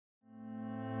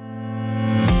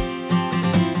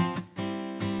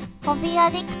Hobby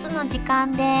Addicts の時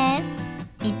間です。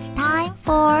It's time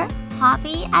for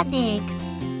Hobby Addicts.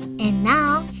 And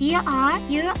now, here are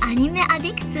your anime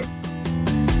addicts.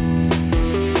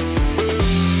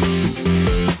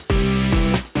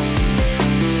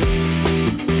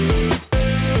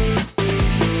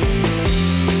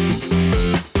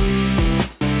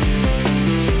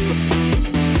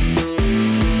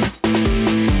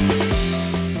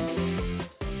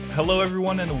 Hello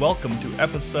everyone and welcome to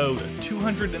episode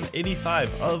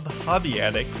 285 of Hobby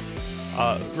Addicts.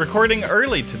 Recording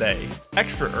early today,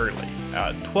 extra early,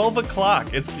 12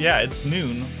 o'clock. It's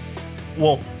noon.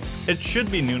 Well, it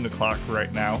should be noon o'clock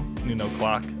right now. Noon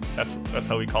o'clock. That's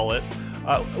how we call it.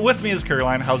 With me is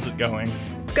Caroline. How's it going?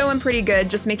 It's going pretty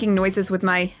good. Just making noises with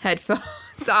my headphones.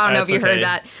 I don't know if you heard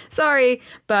that. Sorry,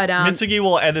 but Mitsugi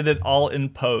will edit it all in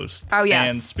post. Oh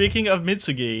yes. And speaking of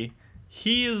Mitsugi,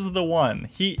 he is the one.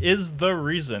 He is the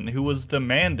reason who was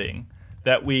demanding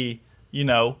that we,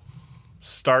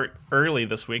 start early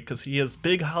this week because he has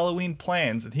big Halloween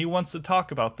plans and he wants to talk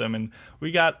about them and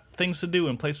we got things to do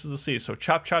and places to see. So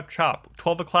chop, chop, chop.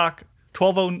 12 o'clock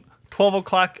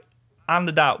on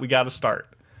the dot, we got to start.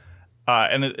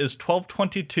 And it is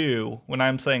 12:22 when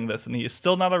I'm saying this and he is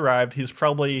still not arrived. He's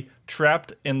probably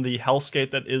trapped in the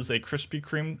hellscape that is a Krispy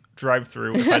Kreme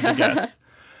drive-thru, if I had to guess.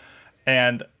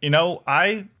 And,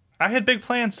 I had big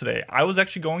plans today. I was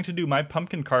actually going to do my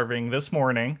pumpkin carving this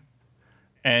morning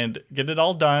and get it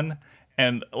all done.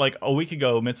 And like a week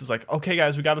ago, Mitz is like, okay,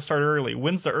 guys, we got to start early.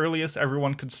 When's the earliest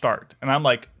everyone could start? And I'm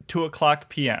like, 2 o'clock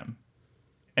p.m.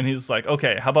 And he's like,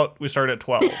 okay, how about we start at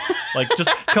 12? Like,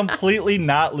 just completely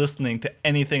not listening to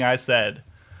anything I said.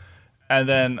 And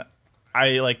then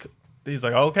he's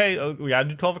like, okay, we got to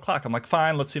do 12 o'clock. I'm like,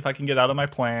 fine, let's see if I can get out of my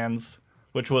plans,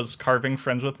 which was carving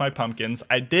friends with my pumpkins.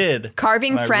 I did.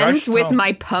 Carving friends with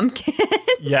my pumpkins?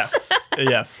 Yes.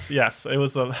 It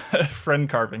was a friend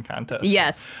carving contest.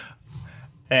 Yes.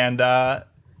 And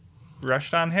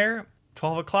rushed on here,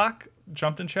 12 o'clock,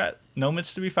 jumped in chat. No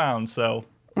Mitch to be found, so...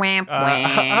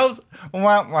 How's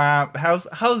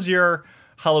your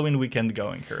Halloween weekend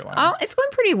going, Caroline? Oh, it's going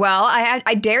pretty well.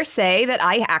 I dare say that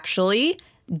I actually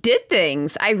did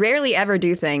things. I rarely ever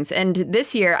do things. And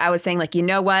this year I was saying, you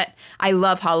know what? I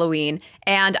love Halloween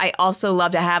and I also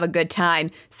love to have a good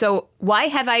time. So why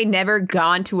have I never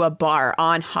gone to a bar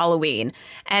on Halloween?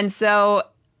 And so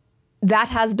that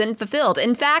has been fulfilled.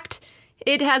 In fact,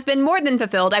 it has been more than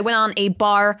fulfilled. I went on a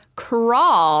bar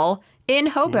crawl in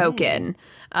Hoboken.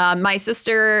 My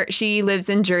sister, she lives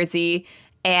in Jersey.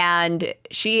 And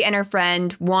she and her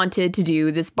friend wanted to do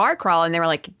this bar crawl. And they were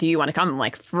like, do you want to come? I'm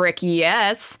like, frick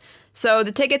yes. So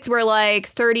the tickets were like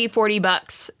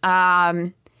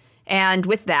 $30-$40. And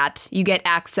with that, you get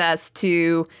access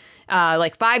to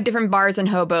 5 different bars in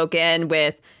Hoboken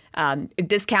with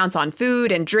discounts on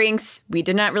food and drinks. We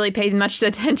did not really pay much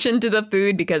attention to the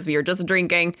food because we were just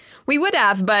drinking. We would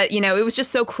have, but, it was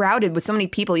just so crowded with so many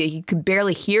people. You could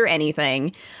barely hear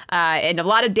anything. And a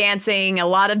lot of dancing, a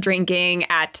lot of drinking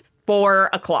at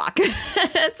 4 o'clock.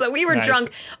 So we were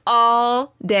drunk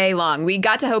all day long. We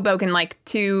got to Hoboken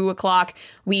 2 o'clock.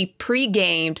 We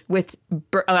pre-gamed with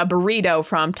a burrito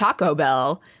from Taco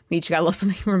Bell. We each got a little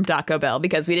something from Taco Bell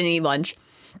because we didn't eat lunch.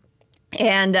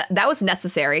 And that was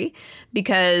necessary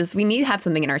because we need to have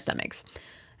something in our stomachs.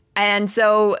 And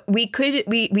so we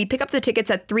pick up the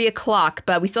tickets at 3 o'clock,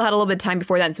 but we still had a little bit of time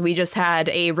before then. So we just had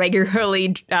a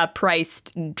regularly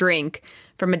priced drink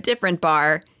from a different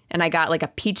bar. And I got a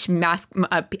peach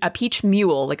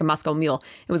mule, like a Moscow mule.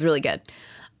 It was really good.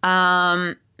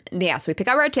 So we pick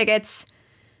up our tickets.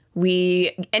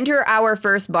 We enter our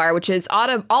first bar, which is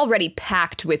already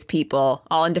packed with people,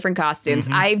 all in different costumes.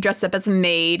 Mm-hmm. I've dressed up as a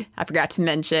maid. I forgot to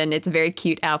mention. It's a very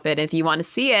cute outfit. If you want to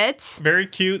see it. Very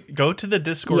cute. Go to the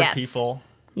Discord, people.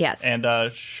 Yes. And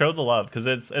show the love, because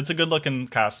it's a good-looking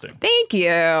costume. Thank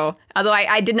you. Although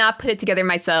I did not put it together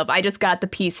myself. I just got the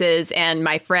pieces, and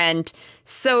my friend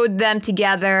sewed them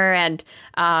together. And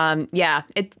I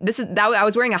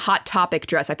was wearing a Hot Topic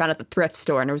dress I found at the thrift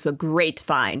store, and it was a great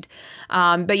find.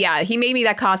 But yeah, he made me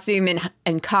that costume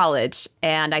in college,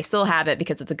 and I still have it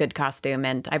because it's a good costume,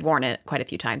 and I've worn it quite a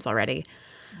few times already.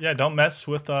 Yeah, don't mess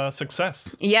with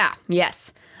success. Yeah,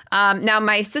 yes. Now,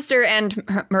 my sister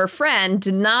and her friend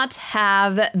did not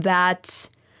have that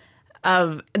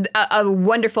of a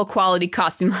wonderful quality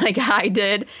costume like I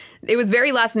did. It was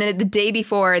very last minute. The day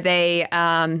before, they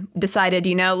decided,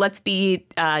 let's be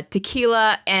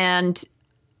tequila and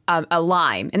a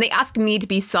lime. And they asked me to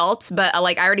be salt, but I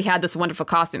already had this wonderful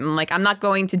costume. I'm like, I'm not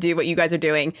going to do what you guys are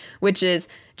doing, which is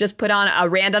just put on a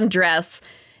random dress,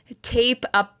 tape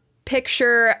a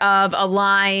picture of a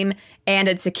lime and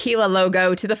a tequila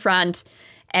logo to the front,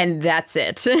 and that's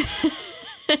it.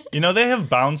 You know, they have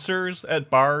bouncers at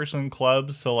bars and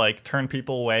clubs to like turn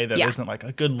people away that isn't like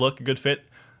a good look, a good fit.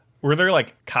 Were there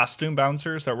like costume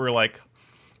bouncers that were like,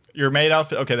 your maid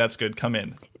outfit? Okay, that's good. Come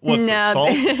in. What's No.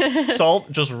 this, salt?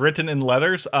 Salt just written in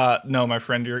letters? No, my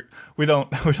friend, we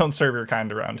don't serve your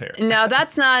kind around here. No,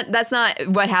 that's not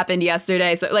what happened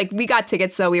yesterday. So like we got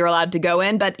tickets, so we were allowed to go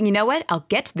in. But you know what? I'll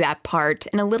get to that part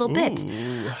in a little bit.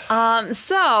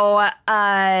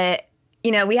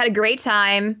 You know, we had a great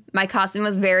time. My costume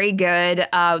was very good.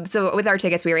 So with our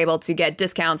tickets, we were able to get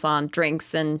discounts on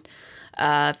drinks and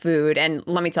food. And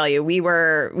let me tell you, we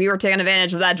were taking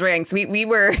advantage of that drinks. We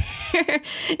were,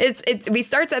 we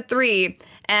starts at 3,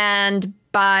 and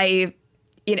by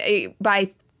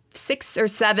 6 or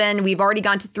 7, we've already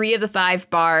gone to 3 of the 5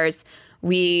 bars.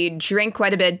 We drank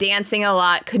quite a bit, dancing a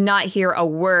lot, could not hear a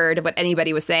word of what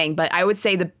anybody was saying. But I would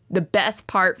say the best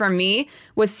part for me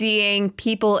was seeing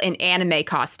people in anime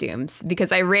costumes,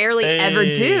 because I rarely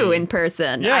ever do in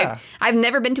person. Yeah. I've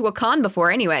never been to a con before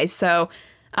anyway, so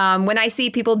when I see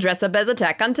people dress up as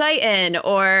Attack on Titan,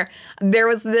 or there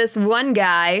was this one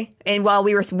guy, and while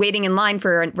we were waiting in line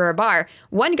for a bar,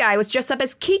 one guy was dressed up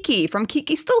as Kiki from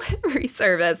Kiki's Delivery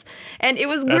Service, and it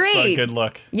was great. That's a good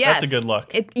look. Yes. That's a good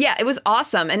look. It was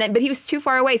awesome, but he was too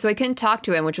far away, so I couldn't talk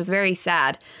to him, which was very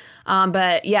sad.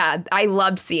 But yeah, I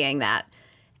loved seeing that,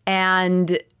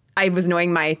 and I was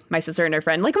annoying my sister and her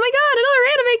friend, like, oh my god, another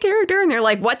anime character, and they're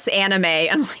like, what's anime?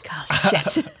 And I'm like,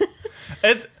 oh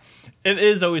shit. It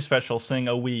is always special seeing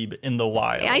a weeb in the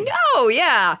wild. I know,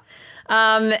 yeah.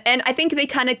 And I think they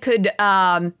kind of could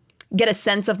get a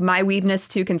sense of my weebness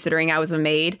too, considering I was a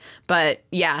maid. But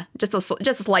yeah, just a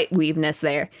slight weebness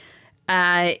there.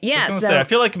 I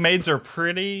feel like maids are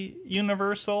pretty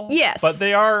universal. Yes. But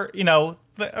they are,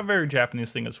 a very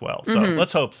Japanese thing as well. So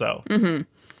let's hope so. Mm-hmm.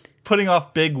 Putting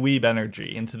off big weeb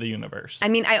energy into the universe. I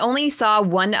mean, I only saw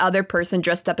one other person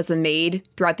dressed up as a maid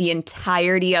throughout the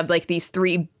entirety of like these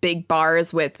 3 big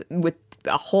bars with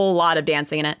a whole lot of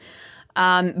dancing in it.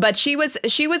 But she was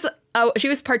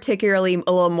particularly a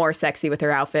little more sexy with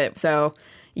her outfit. So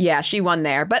yeah, she won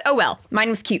there. But oh well, mine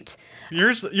was cute.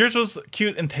 Yours was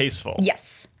cute and tasteful.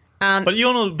 Yes. But you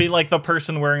don't want to be like the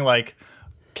person wearing like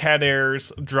cat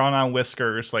ears, drawn on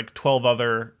whiskers, like 12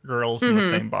 other girls in the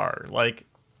same bar. Like,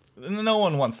 no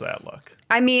one wants that look.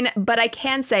 I mean, but I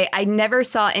can say I never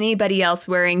saw anybody else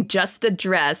wearing just a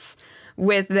dress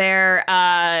with their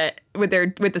with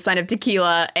the sign of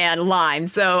tequila and lime.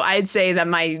 So I'd say that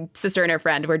my sister and her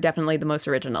friend were definitely the most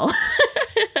original.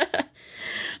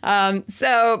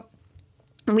 So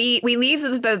we leave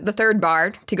the third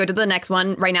bar to go to the next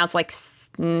one. Right now it's like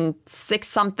 6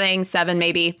 something, 7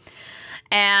 maybe,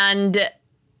 and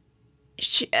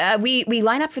we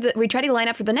try to line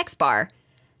up for the next bar.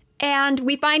 And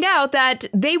we find out that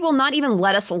they will not even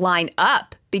let us line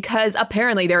up because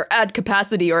apparently they're at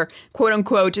capacity, or quote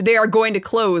unquote, they are going to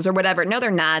close or whatever. No, they're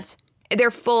not.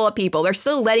 They're full of people. They're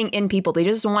still letting in people. They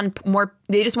just want more.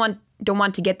 They just don't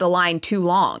want to get the line too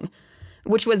long,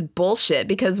 which was bullshit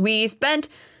because we spent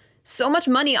so much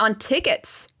money on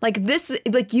tickets. Like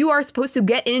you are supposed to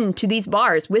get into these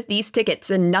bars with these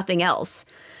tickets and nothing else.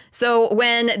 So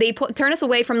when they turn us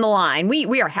away from the line,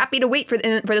 we are happy to wait for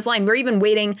this line. We're even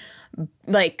waiting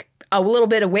like a little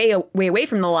bit away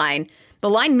from the line. The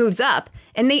line moves up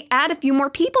and they add a few more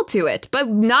people to it, but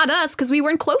not us because we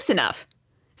weren't close enough.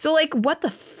 So like, what the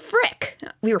frick?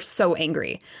 We were so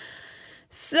angry.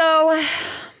 So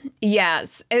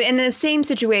yes, and the same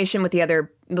situation with the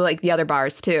other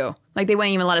bars too. Like they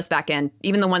wouldn't even let us back in,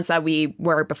 even the ones that we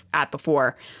were at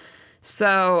before.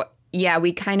 So yeah,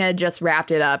 we kind of just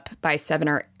wrapped it up by 7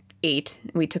 or 8.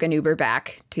 We took an Uber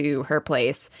back to her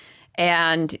place.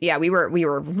 And yeah, we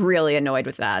were really annoyed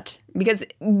with that because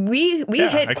we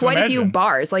hit quite a few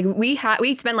bars. Like we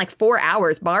spent like 4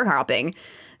 hours bar hopping.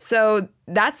 So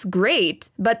that's great.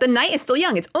 But the night is still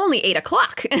young. It's only 8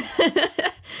 o'clock.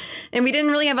 And we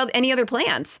didn't really have any other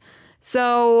plans.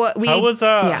 So how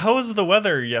was the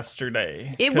weather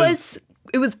yesterday? It was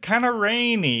kind of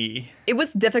rainy. It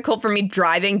was difficult for me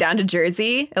driving down to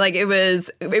Jersey. Like it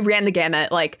ran the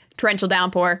gamut, like torrential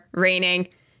downpour, raining,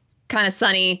 kind of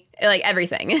sunny, like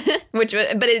everything. But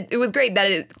it was great that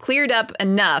it cleared up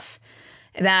enough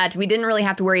that we didn't really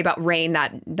have to worry about rain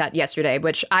that yesterday,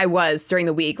 which I was during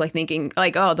the week, like thinking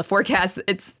like, oh, the forecast,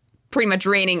 it's pretty much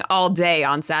raining all day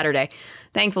on Saturday.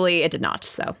 Thankfully, it did not.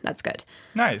 So that's good.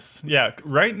 Nice. Yeah.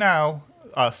 Right now,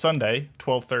 Sunday,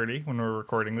 12:30 when we're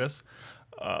recording this.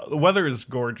 The weather is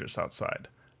gorgeous outside.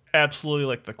 Absolutely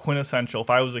like the quintessential. If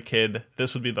I was a kid,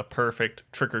 this would be the perfect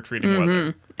trick-or-treating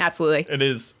weather. Absolutely. It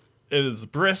is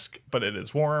brisk, but it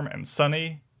is warm and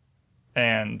sunny.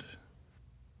 And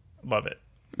Love it.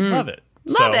 Love it.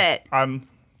 Love it.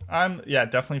 I'm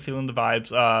definitely feeling the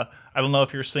vibes. I don't know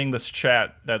if you're seeing this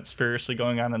chat that's furiously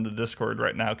going on in the Discord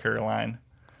right now, Caroline.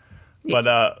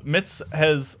 But Mitz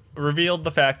has revealed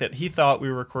the fact that he thought we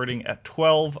were recording at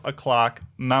 12 o'clock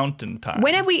Mountain Time.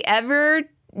 When have we ever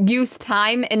used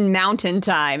time in Mountain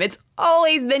Time? It's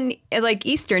always been like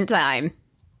Eastern Time.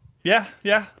 Yeah.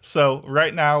 So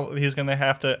right now he's going to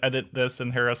have to edit this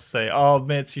and hear us say, "Oh,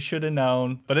 Mitz, you should have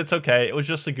known." But it's okay. It was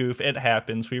just a goof. It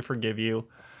happens. We forgive you.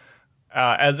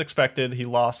 As expected, he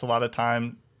lost a lot of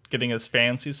time getting his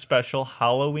fancy special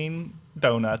Halloween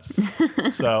donuts.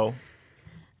 So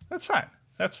that's fine.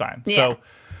 Yeah. So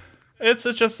it's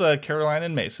just a Caroline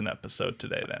and Mason episode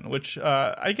today then, which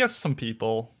I guess some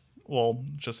people will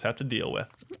just have to deal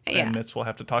with. Yeah. And Mitz will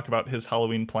have to talk about his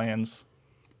Halloween plans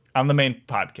on the main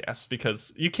podcast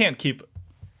because you can't keep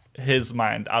his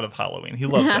mind out of Halloween. He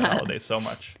loves that holiday so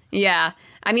much. Yeah.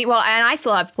 I mean, well, and I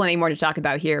still have plenty more to talk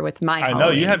about here with my Halloween. I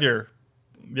know you have your...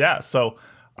 Yeah, so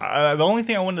the only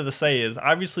thing I wanted to say is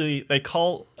obviously they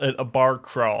call it a bar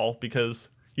crawl because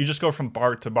you just go from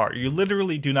bar to bar. You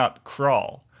literally do not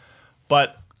crawl.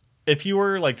 But if you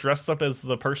were like dressed up as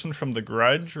the person from The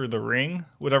Grudge or The Ring,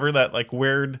 whatever, that like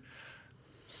weird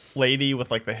lady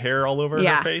with like the hair all over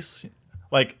her face,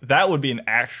 like that would be an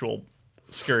actual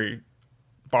scary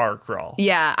bar crawl.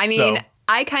 Yeah, I mean... So,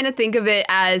 I kind of think of it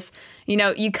as, you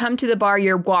know, you come to the bar,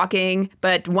 you're walking,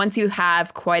 but once you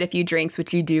have quite a few drinks,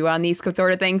 which you do on these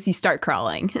sort of things, you start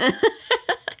crawling.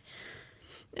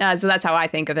 So that's how I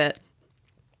think of it.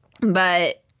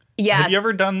 But yeah. have you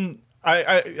ever done,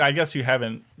 I guess you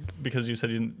haven't because you said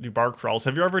you didn't do bar crawls.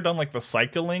 Have you ever done like the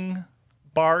cycling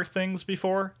bar things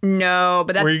before? No,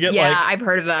 but that's, where you get I've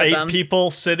heard of that. 8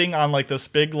 people sitting on like this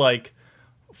big like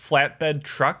flatbed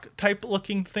truck type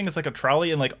looking thing. It's like a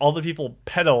trolley and like all the people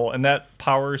pedal and that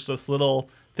powers this little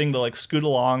thing to like scoot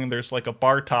along, and there's like a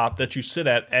bar top that you sit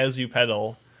at as you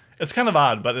pedal. It's kind of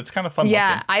odd, but it's kind of fun looking.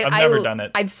 I've never done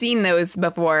it. I've seen those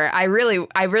before. I really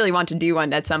want to do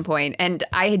one at some point. And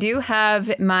I do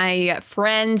have my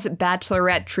friend's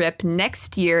bachelorette trip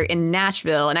next year in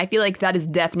Nashville, and I feel like that is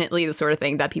definitely the sort of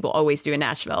thing that people always do in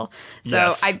Nashville.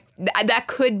 So Yes. that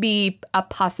could be a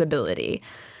possibility.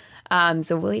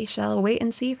 So we shall wait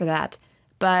and see for that.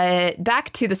 But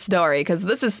back to the story, because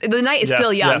the night is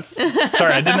still young. Yes.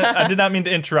 Sorry, I did not mean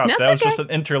to interrupt. No, that was okay. just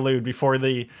an interlude before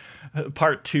the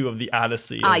part 2 of the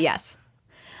Odyssey. Yes.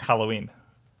 Halloween.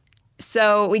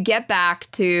 So we get back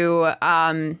to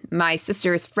my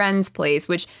sister's friend's place,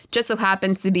 which just so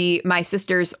happens to be my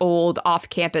sister's old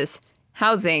off-campus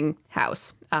housing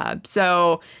house.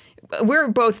 So we're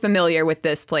both familiar with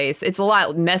this place. It's a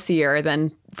lot messier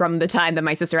than from the time that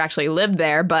my sister actually lived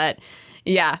there, but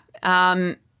yeah.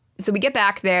 So we get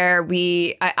back there.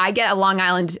 I get a Long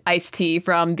Island iced tea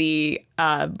from the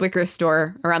liquor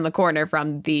store around the corner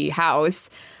from the house.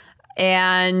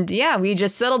 And yeah, we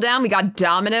just settled down. We got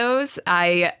Domino's.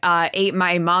 I ate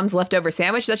my mom's leftover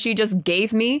sandwich that she just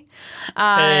gave me.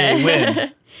 Hey,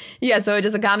 win. Yeah, so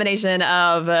just a combination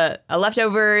of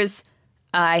leftovers.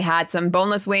 I had some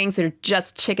boneless wings, or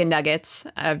just chicken nuggets,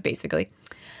 basically.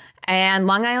 And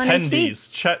Long Island iced tea.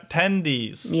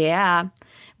 Tendies. Yeah.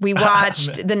 We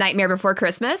watched The Nightmare Before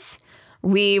Christmas.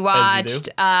 We watched...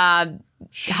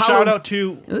 Shout out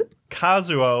to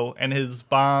Kazuo and his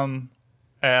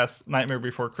bomb-ass Nightmare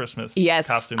Before Christmas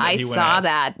costume that he went saw as.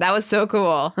 that. That was so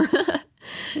cool.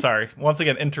 Sorry. Once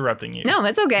again, interrupting you. No,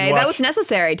 it's okay. That was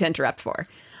necessary to interrupt for.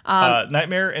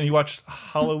 Nightmare, and you watched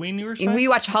Halloween, you were saying? We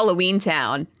watched Halloween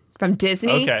Town from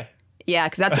Disney. Okay. Yeah,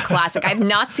 because that's a classic. I've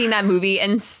not seen that movie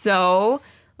in so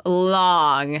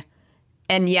long.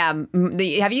 And yeah,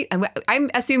 have you? I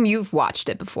assume you've watched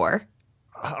it before.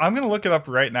 I'm going to look it up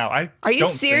right now. Are you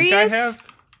don't serious? Think I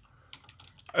have.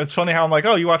 It's funny how I'm like,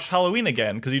 oh, you watched Halloween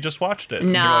again because you just watched it.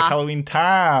 And you're like, Halloween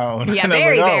Town. Yeah,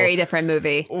 very different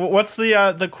movie. What's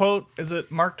the quote? Is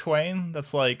it Mark Twain?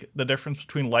 That's like the difference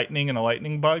between lightning and a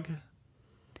lightning bug.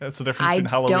 That's the difference between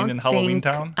Halloween and Halloween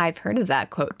Town. I've heard of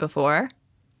that quote before.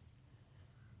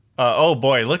 Oh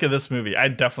boy, look at this movie. I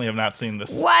definitely have not seen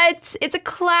this. What? It's a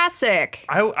classic.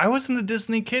 I wasn't a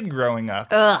Disney kid growing up.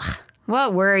 Ugh.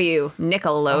 What were you?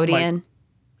 Nickelodeon?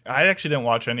 I actually didn't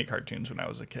watch any cartoons when I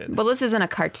was a kid. Well, this isn't a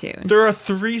cartoon. There are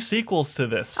 3 sequels to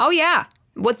this. Oh, yeah.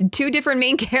 With 2 different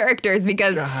main characters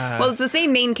because, well, it's the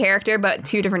same main character, but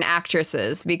 2 different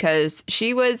actresses because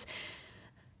she was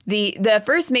the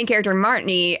first main character,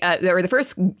 Marnie, or the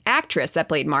first actress that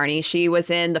played Marnie. She was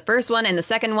in the first one and the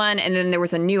second one, and then there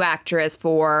was a new actress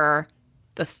for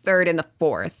the third and the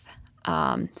fourth.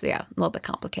 So, yeah, a little bit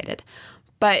complicated.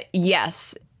 But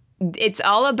yes, it's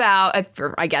all about,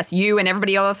 for, I guess, you and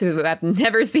everybody else who have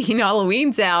never seen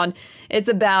Halloween Town. It's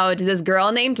about this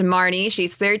girl named Marnie.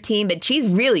 She's 13, but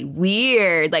she's really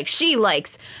weird. Like, she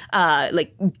likes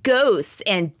ghosts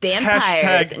and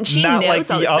vampires. Hashtag and she not knows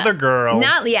like all the this other stuff.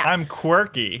 girls. Yeah. I'm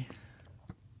quirky.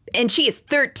 And she is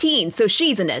 13, so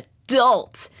she's an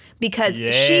adult. Because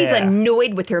she's Yeah.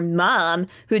 annoyed with her mom,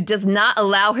 who does not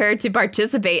allow her to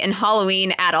participate in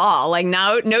Halloween at all. Like,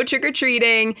 no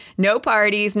trick-or-treating, no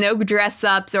parties, no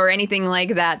dress-ups or anything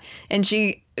like that. And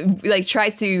she, like,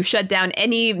 tries to shut down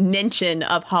any mention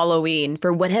of Halloween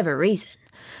for whatever reason.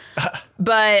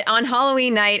 But on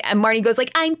Halloween night, Marnie goes like,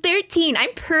 I'm 13.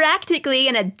 I'm practically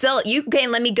an adult. You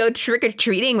can't let me go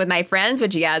trick-or-treating with my friends.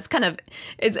 Which, yeah, it's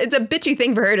a bitchy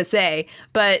thing for her to say.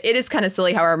 But it is kind of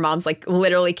silly how her mom's like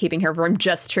literally keeping her from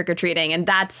just trick-or-treating. And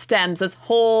that stems this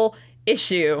whole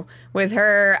issue with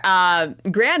her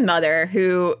grandmother,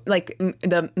 who, like,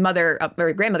 the mother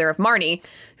or grandmother of Marnie,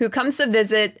 who comes to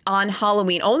visit on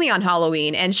Halloween, only on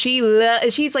Halloween, and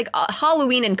she's like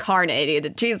Halloween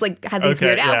incarnated. She's like has these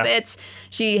weird outfits.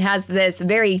 She has this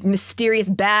very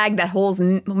mysterious bag that holds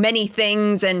many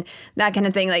things and that kind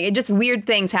of thing. Like, it just weird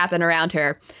things happen around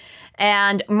her.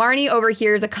 And Marnie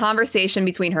overhears a conversation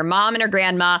between her mom and her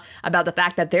grandma about the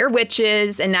fact that they're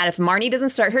witches, and that if Marnie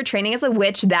doesn't start her training as a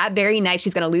witch that very night,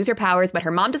 she's going to lose her powers. But her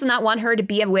mom does not want her to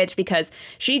be a witch because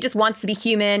she just wants to be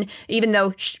human, even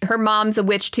though her mom's a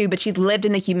witch too, but she's lived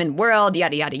in the human world,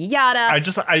 yada, yada, yada. I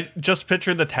just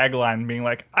picture the tagline being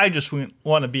like, I just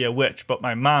want to be a witch, but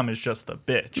my mom is just a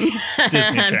bitch.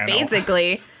 Disney Channel.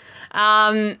 Basically.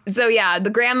 So yeah,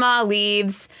 the grandma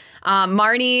leaves.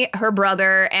 Marnie, her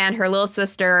brother, and her little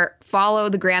sister follow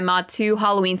the grandma to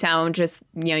Halloween Town. Just,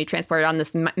 you transport her on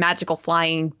this magical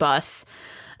flying bus.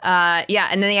 And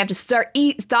then they have to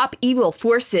stop evil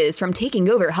forces from taking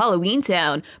over Halloween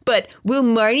Town. But will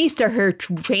Marnie start her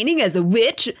training as a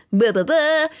witch? Blah, blah,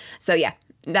 blah. So yeah,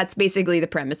 that's basically the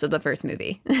premise of the first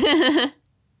movie.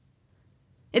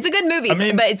 It's a good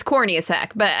movie, but it's corny as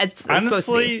heck. But it's honestly, supposed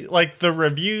to be. Like, the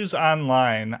reviews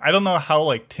online, I don't know how,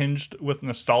 like, tinged with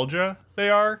nostalgia they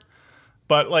are,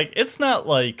 but, like, it's not,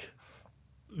 like,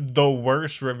 the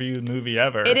worst reviewed movie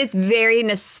ever. It is very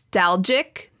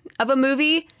nostalgic of a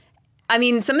movie. I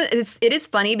mean, it is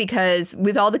funny because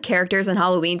with all the characters in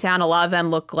Halloween Town, a lot of them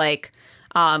look like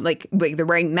they're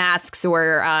wearing masks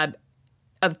or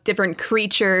of different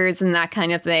creatures and that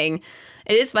kind of thing.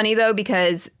 It is funny, though,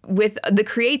 because with the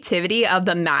creativity of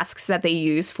the masks that they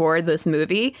use for this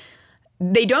movie,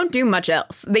 they don't do much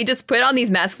else. They just put on these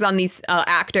masks on these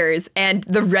actors, and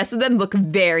the rest of them look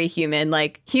very human,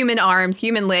 like human arms,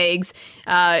 human legs.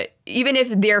 Even if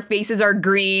their faces are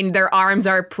green, their arms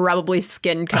are probably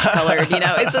skin colored.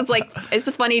 It's just like, it's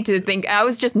funny to think. I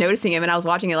was just noticing it when I was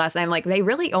watching it last night. I'm like, they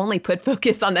really only put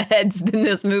focus on the heads in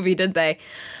this movie, did they?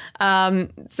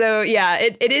 So yeah,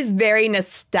 it is very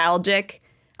nostalgic.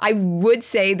 I would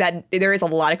say that there is a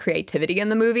lot of creativity in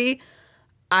the movie.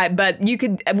 But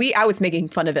I was making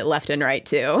fun of it left and right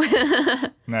too.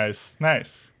 Nice.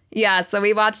 Yeah, so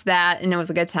we watched that and it was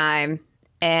a good time.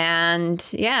 And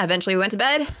yeah, eventually we went to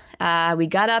bed. We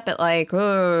got up at like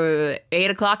 8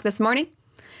 o'clock this morning.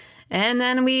 And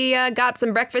then we got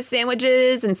some breakfast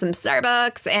sandwiches and some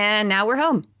Starbucks, and now we're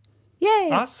home. Yay.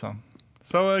 Awesome.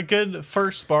 So a good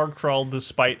first bar crawl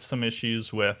despite some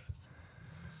issues with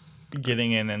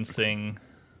getting in and seeing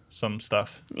some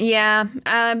stuff. Yeah.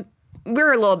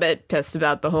 We're a little bit pissed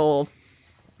about the whole,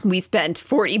 we spent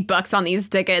 $40 on these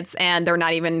tickets and they're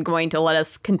not even going to let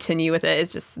us continue with it.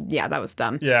 It's just, yeah, that was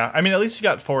dumb. Yeah. I mean, at least you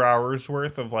got 4 hours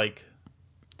worth of like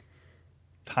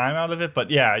time out of it. But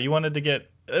yeah, you wanted to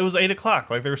it was 8 o'clock.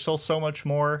 Like, there was still so much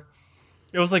more.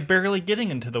 It was like barely getting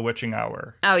into the witching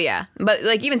hour. Oh yeah, but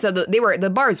like even so,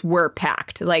 the bars were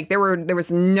packed. Like there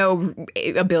was no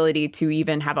ability to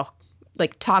even have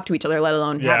talk to each other, let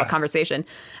alone have a conversation.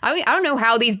 I don't know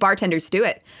how these bartenders do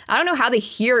it. I don't know how they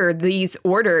hear these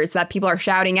orders that people are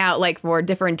shouting out like for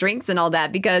different drinks and all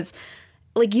that, because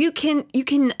like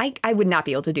I would not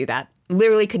be able to do that.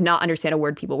 Literally could not understand a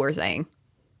word people were saying.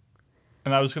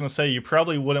 And I was going to say, you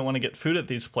probably wouldn't want to get food at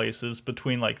these places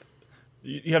between like,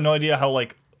 you have no idea how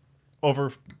like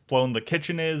overblown the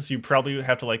kitchen is. You probably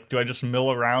have to like, do I just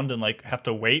mill around and like have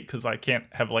to wait because I can't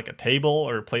have like a table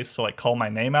or a place to like call my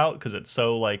name out because it's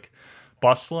so like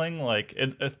bustling? Like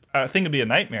I think it'd be a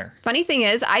nightmare. Funny thing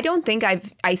is, I don't think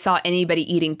I saw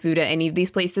anybody eating food at any of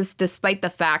these places, despite the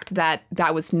fact that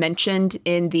was mentioned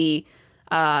in the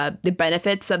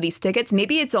benefits of these tickets.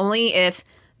 Maybe it's only if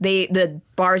the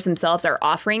bars themselves are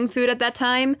offering food at that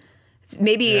time.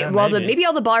 Maybe all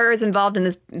the bars involved in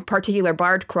this particular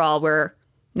bar crawl were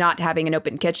not having an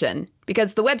open kitchen,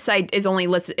 because the website is only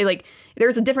listed, like,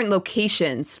 there's a different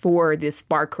locations for this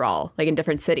bar crawl, like in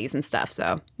different cities and stuff.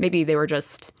 So maybe they were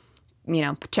just,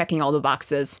 checking all the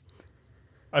boxes.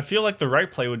 I feel like the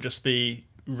right play would just be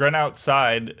run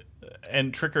outside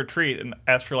and trick or treat and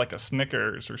ask for like a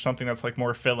Snickers or something that's like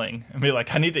more filling and be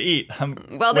like, I need to eat. I'm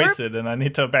wasted and I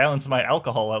need to balance my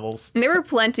alcohol levels. There were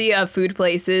plenty of food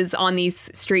places on these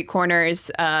street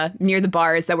corners near the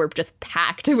bars that were just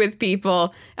packed with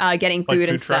people getting food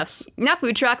and stuff. Not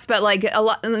food trucks, but like a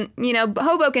lot,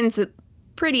 Hoboken's a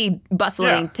pretty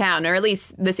bustling town, or at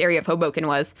least this area of Hoboken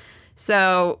was.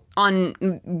 So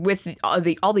with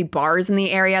all the bars in the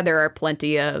area, there are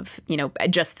plenty of,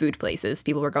 just food places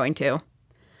people were going to.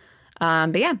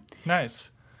 But yeah. Nice.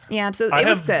 Yeah, so it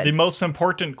was good. I have the most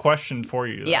important question for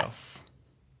you, though. Yes.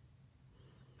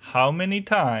 How many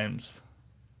times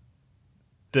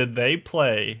did they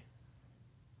play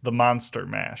the Monster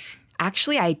Mash?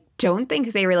 Actually, I don't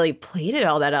think they really played it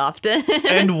all that often.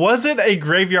 And was it a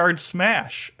graveyard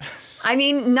smash? I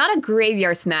mean, not a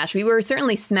graveyard smash. We were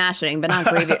certainly smashing, but not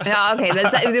graveyard. Oh, okay.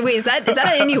 Wait, is that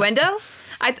an innuendo?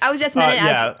 I was just meant it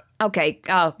as... Okay.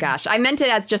 Oh, gosh. I meant it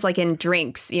as just like in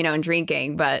drinks, and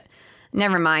drinking, but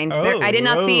never mind. I did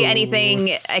not see anything,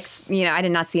 I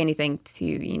did not see anything to,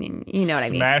 you know what I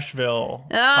mean. Smashville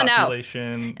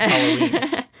population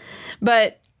Halloween.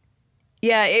 But,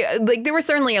 yeah, there was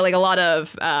certainly like a lot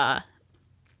of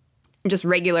just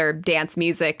regular dance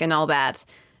music and all that.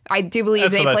 I do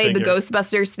believe they played the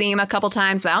Ghostbusters theme a couple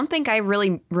times, but I don't think I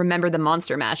really remember the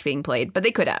Monster Mash being played, but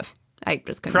they could have. I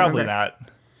just couldn't remember. Probably not.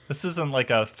 This isn't like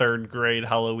a third grade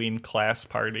Halloween class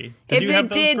party. If they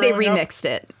did, they remixed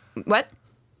it. What?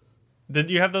 Did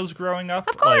you have those growing up?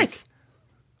 Of course.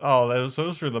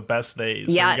 Those were the best days.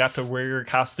 Yes. You got to wear your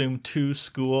costume to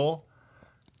school,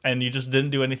 and you just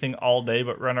didn't do anything all day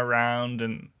but run around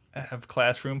and have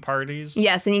classroom parties.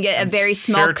 Yes, and you get a very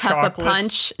small cup of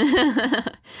punch.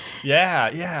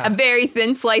 Yeah. A very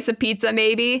thin slice of pizza,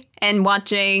 maybe, and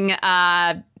watching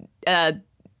The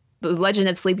Legend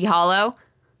of Sleepy Hollow.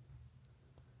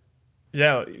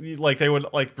 Yeah, like they would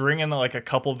like bring in like a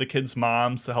couple of the kids'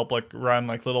 moms to help like run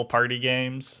like little party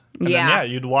games. And then,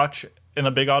 you'd watch in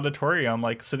a big auditorium,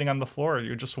 like sitting on the floor.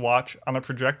 You'd just watch on a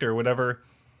projector, whatever,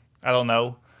 I don't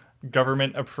know,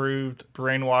 government-approved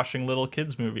brainwashing little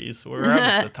kids movies were out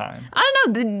at the time. I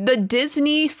don't know. The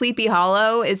Disney Sleepy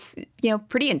Hollow is,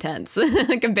 pretty intense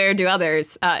compared to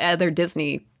other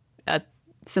Disney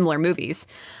similar movies.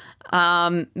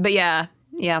 But yeah,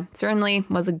 certainly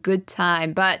was a good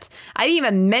time. But I didn't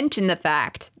even mention the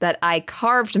fact that I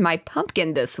carved my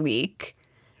pumpkin this week.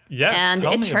 Yes, and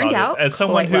it turned out as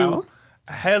someone who well.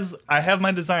 I have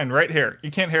my design right here. You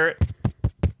can't hear it.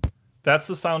 That's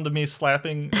the sound of me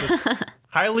slapping this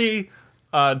highly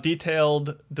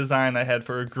detailed design I had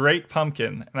for a great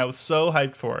pumpkin, and I was so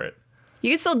hyped for it.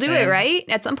 You can still do it, right?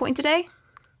 At some point today?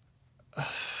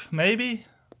 Maybe.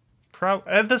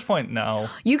 At this point, no.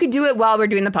 You could do it while we're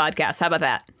doing the podcast. How about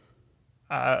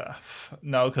that?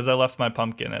 No, because I left my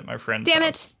pumpkin at my friend's house. Damn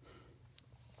it.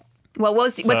 Well,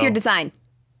 what's your design?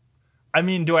 I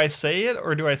mean, do I say it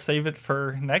or do I save it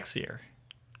for next year?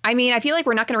 I mean, I feel like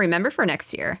we're not going to remember for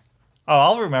next year. Oh,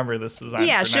 I'll remember this design.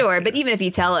 Yeah, sure. But even if you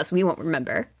tell us, we won't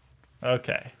remember.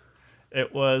 Okay.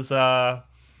 It was a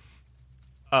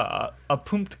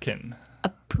pumpkin.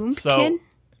 A pumpkin?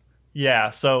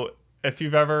 So if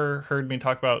you've ever heard me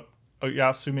talk about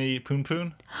Oyasumi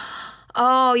Punpun.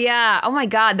 Oh, yeah. Oh, my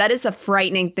God. That is a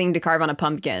frightening thing to carve on a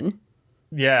pumpkin.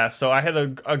 Yeah, so I had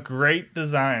a great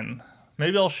design.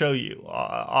 Maybe I'll show you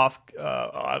off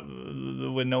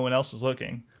when no one else is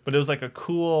looking. But it was like a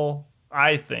cool,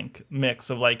 I think,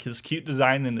 mix of like his cute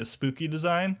design and his spooky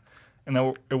design.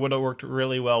 And it would have worked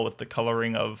really well with the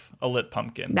coloring of a lit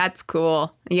pumpkin. That's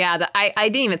cool. Yeah, I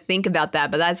didn't even think about that,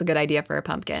 but that's a good idea for a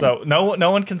pumpkin. So no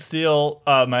one can steal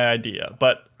my idea.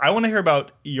 But I want to hear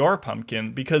about your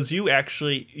pumpkin because you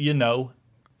actually,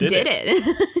 did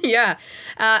it. Yeah.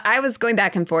 I was going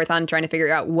back and forth on trying to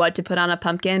figure out what to put on a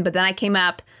pumpkin, but then I came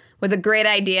up with a great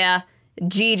idea,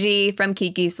 Gigi from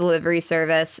Kiki's Delivery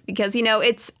Service, because,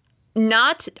 it's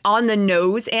not on the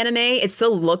nose anime. It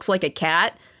still looks like a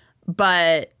cat,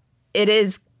 but it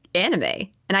is anime.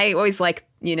 And I always like,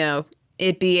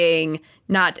 it being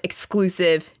not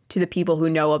exclusive to the people who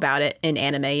know about it in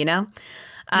anime,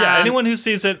 Yeah, anyone who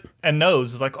sees it and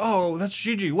knows is like, oh, that's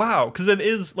Gigi, wow. Because it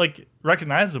is, like,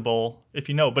 recognizable if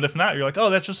you know. But if not, you're like, oh,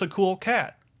 that's just a cool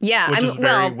cat. Yeah. Which is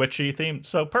very witchy themed,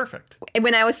 so perfect.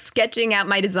 When I was sketching out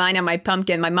my design on my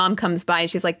pumpkin, my mom comes by and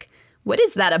she's like, what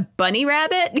is that, a bunny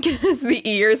rabbit? Because the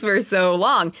ears were so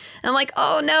long. And I'm like,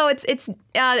 oh, no, it's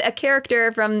a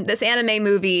character from this anime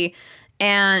movie.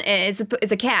 and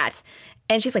it's a cat.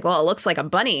 And she's like, well, it looks like a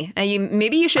bunny. And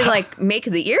maybe you should like make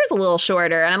the ears a little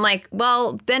shorter. And I'm like,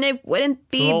 well, then it wouldn't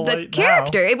be the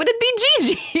character. Now. It wouldn't be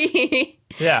Gigi.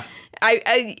 Yeah.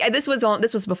 This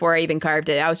was before I even carved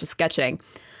it. I was just sketching.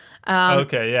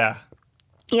 Okay, yeah.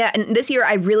 Yeah, and this year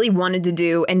I really wanted to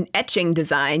do an etching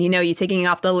design. You taking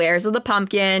off the layers of the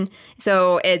pumpkin,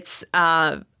 so it's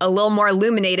a little more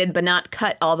illuminated, but not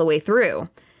cut all the way through.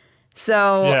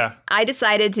 So I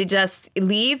decided to just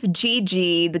leave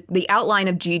Gigi, the outline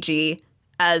of Gigi,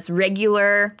 as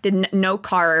regular, no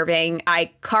carving.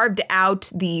 I carved out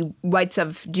the whites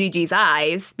of Gigi's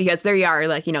eyes because there you are,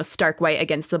 like, stark white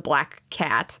against the black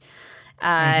cat.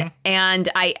 And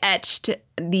I etched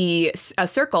a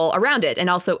circle around it and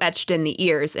also etched in the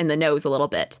ears and the nose a little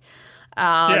bit.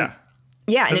 Yeah.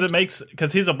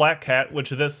 Because he's a black cat, which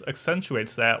this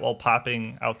accentuates that while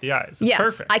popping out the eyes. It's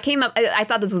perfect. I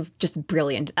thought this was just a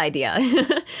brilliant idea.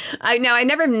 I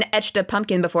never etched a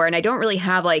pumpkin before, and I don't really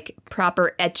have like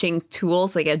proper etching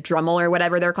tools, like a Dremel or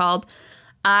whatever they're called.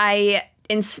 I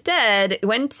instead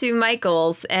went to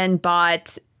Michael's and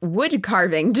bought wood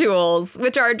carving tools,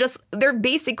 which are they're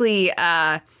basically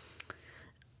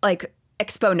like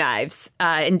expo knives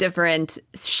in different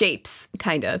shapes,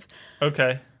 kind of.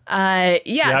 Okay. Yes.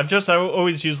 Yeah, I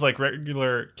always use like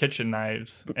regular kitchen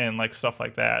knives and like stuff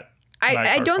like that.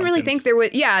 I don't really think there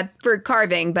would, for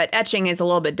carving, but etching is a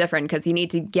little bit different because you need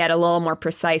to get a little more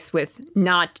precise with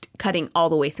not cutting all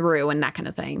the way through and that kind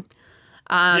of thing.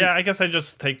 I guess I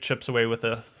just take chips away with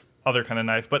a other kind of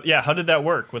knife. But yeah, how did that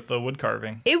work with the wood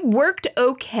carving? It worked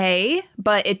okay,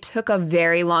 but it took a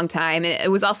very long time. And it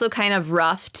was also kind of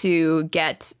rough to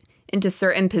get into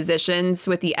certain positions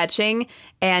with the etching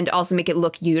and also make it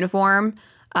look uniform.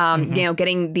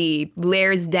 Getting the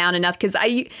layers down enough, because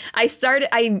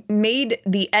I made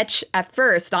the etch at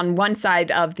first on one side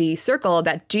of the circle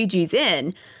that Gigi's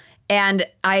in, and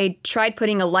I tried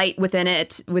putting a light within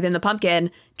the pumpkin,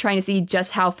 trying to see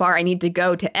just how far I need to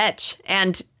go to etch,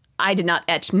 and I did not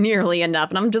etch nearly enough.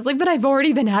 And I'm just like, but I've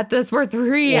already been at this for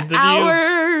 3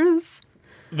 hours.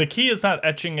 The key is not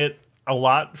etching it a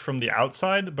lot from the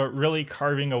outside, but really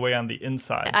carving away on the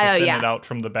inside to thin it out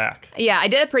from the back. Yeah, I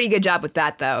did a pretty good job with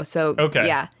that, though. So,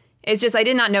 yeah. It's just I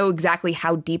did not know exactly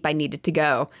how deep I needed to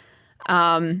go.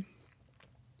 Yeah,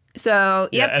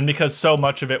 and because so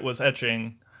much of it was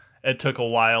etching, it took a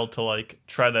while to, like,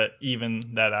 try to even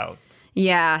that out.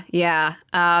 Yeah.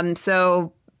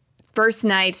 So first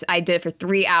night I did it for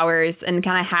 3 hours and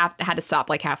kind of had to stop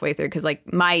like halfway through because like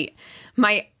my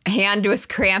hand was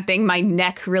cramping. My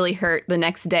neck really hurt the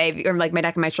next day, or like my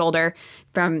neck and my shoulder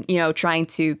from, trying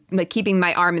to like keeping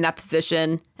my arm in that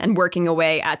position and working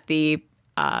away at the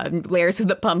layers of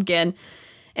the pumpkin.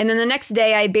 And then the next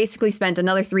day I basically spent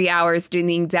another 3 hours doing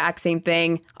the exact same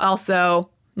thing. Also,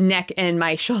 neck and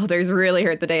my shoulders really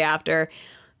hurt the day after.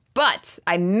 But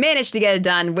I managed to get it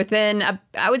done within,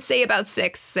 I would say, about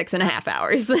 6.5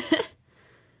 hours.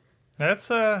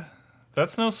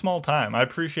 That's no small time. I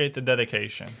appreciate the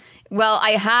dedication. Well,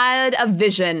 I had a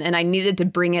vision, and I needed to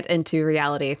bring it into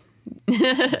reality.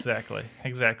 Exactly.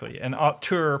 An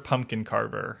auteur pumpkin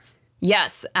carver.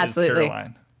 Yes, absolutely.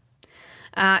 Caroline.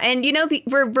 And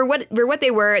for what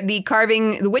they were,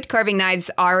 the wood carving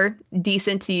knives are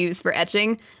decent to use for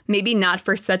etching. Maybe not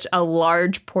for such a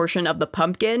large portion of the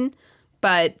pumpkin,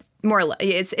 but more or less,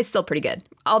 it's still pretty good.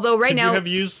 Although now, could you have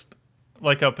used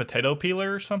like a potato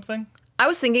peeler or something? I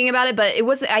was thinking about it, but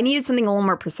I needed something a little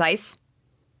more precise.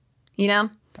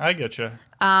 I get you.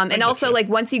 And also, like,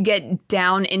 once you get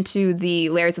down into the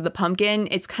layers of the pumpkin,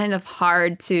 it's kind of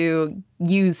hard to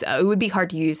use. It would be hard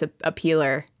to use a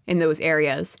peeler in those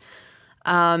areas.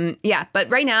 But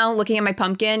right now, looking at my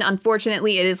pumpkin,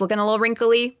 unfortunately, it is looking a little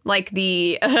wrinkly. Like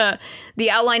the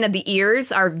outline of the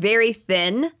ears are very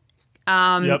thin.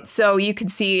 So you can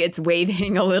see it's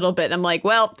waving a little bit. I'm like,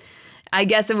 well, I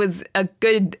guess it was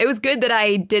good that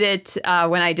I did it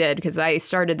when I did, because I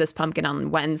started this pumpkin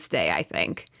on Wednesday, I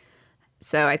think.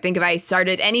 So I think if I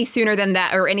started any sooner than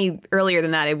that or any earlier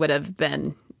than that, it would have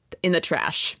been in the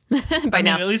trash by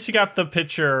now. At least you got the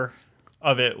picture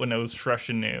of it when it was fresh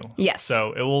and new. Yes.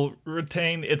 So it will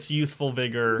retain its youthful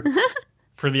vigor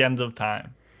for the end of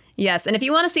time. Yes, and if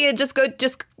you want to see it,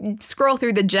 just scroll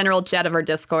through the general chat of our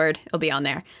Discord. It'll be on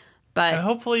there. And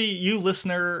hopefully you,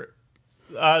 listener,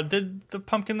 did the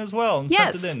pumpkin as well and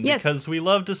sent it in. Yes. Because we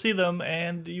love to see them,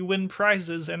 and you win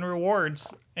prizes and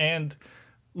rewards. And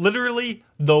literally,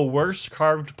 the worst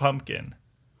carved pumpkin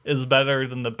is better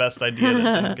than the best idea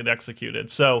that didn't get executed.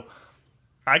 So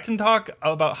I can talk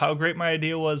about how great my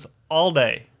idea was all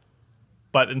day,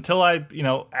 but until I,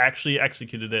 actually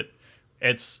executed it,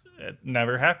 it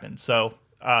never happened. So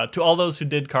to all those who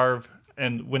did carve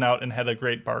and went out and had a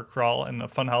great bar crawl and a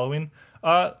fun Halloween,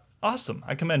 awesome.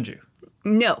 I commend you.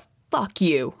 No, fuck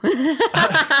you.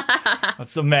 I'm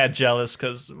so mad jealous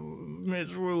because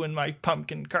it's ruined my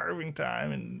pumpkin carving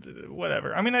time and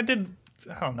whatever. I mean, I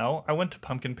don't know. I went to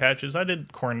pumpkin patches. I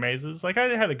did corn mazes. Like,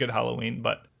 I had a good Halloween,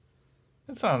 but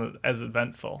it's not as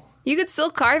eventful. You could still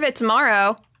carve it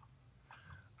tomorrow.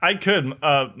 I could.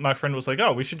 My friend was like,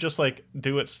 "Oh, we should just like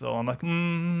do it still." I'm like,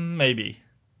 maybe.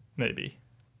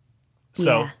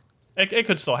 So it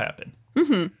could still happen.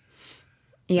 Mm-hmm.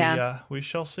 Yeah. We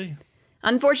shall see.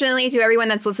 Unfortunately, to everyone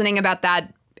that's listening about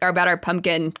our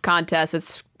pumpkin contest,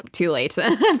 it's too late.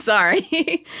 I'm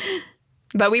sorry.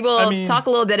 But we will talk a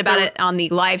little bit about it on the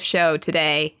live show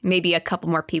today. Maybe a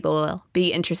couple more people will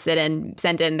be interested and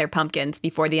send in their pumpkins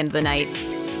before the end of the night.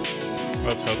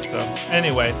 Let's hope so.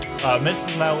 Anyway, Mitz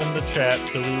is now in the chat,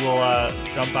 so we will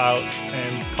jump out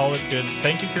and call it good.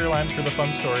 Thank you, Caroline, for the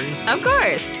fun stories. Of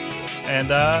course. And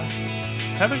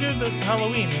have a good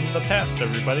Halloween in the past,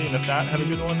 everybody. And if not, have a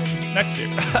good one in next year.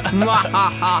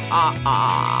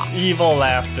 Evil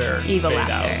laughter. Evil Fade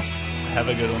laughter. Out. Have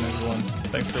a good one, everyone.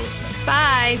 Thanks for listening.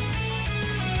 Bye.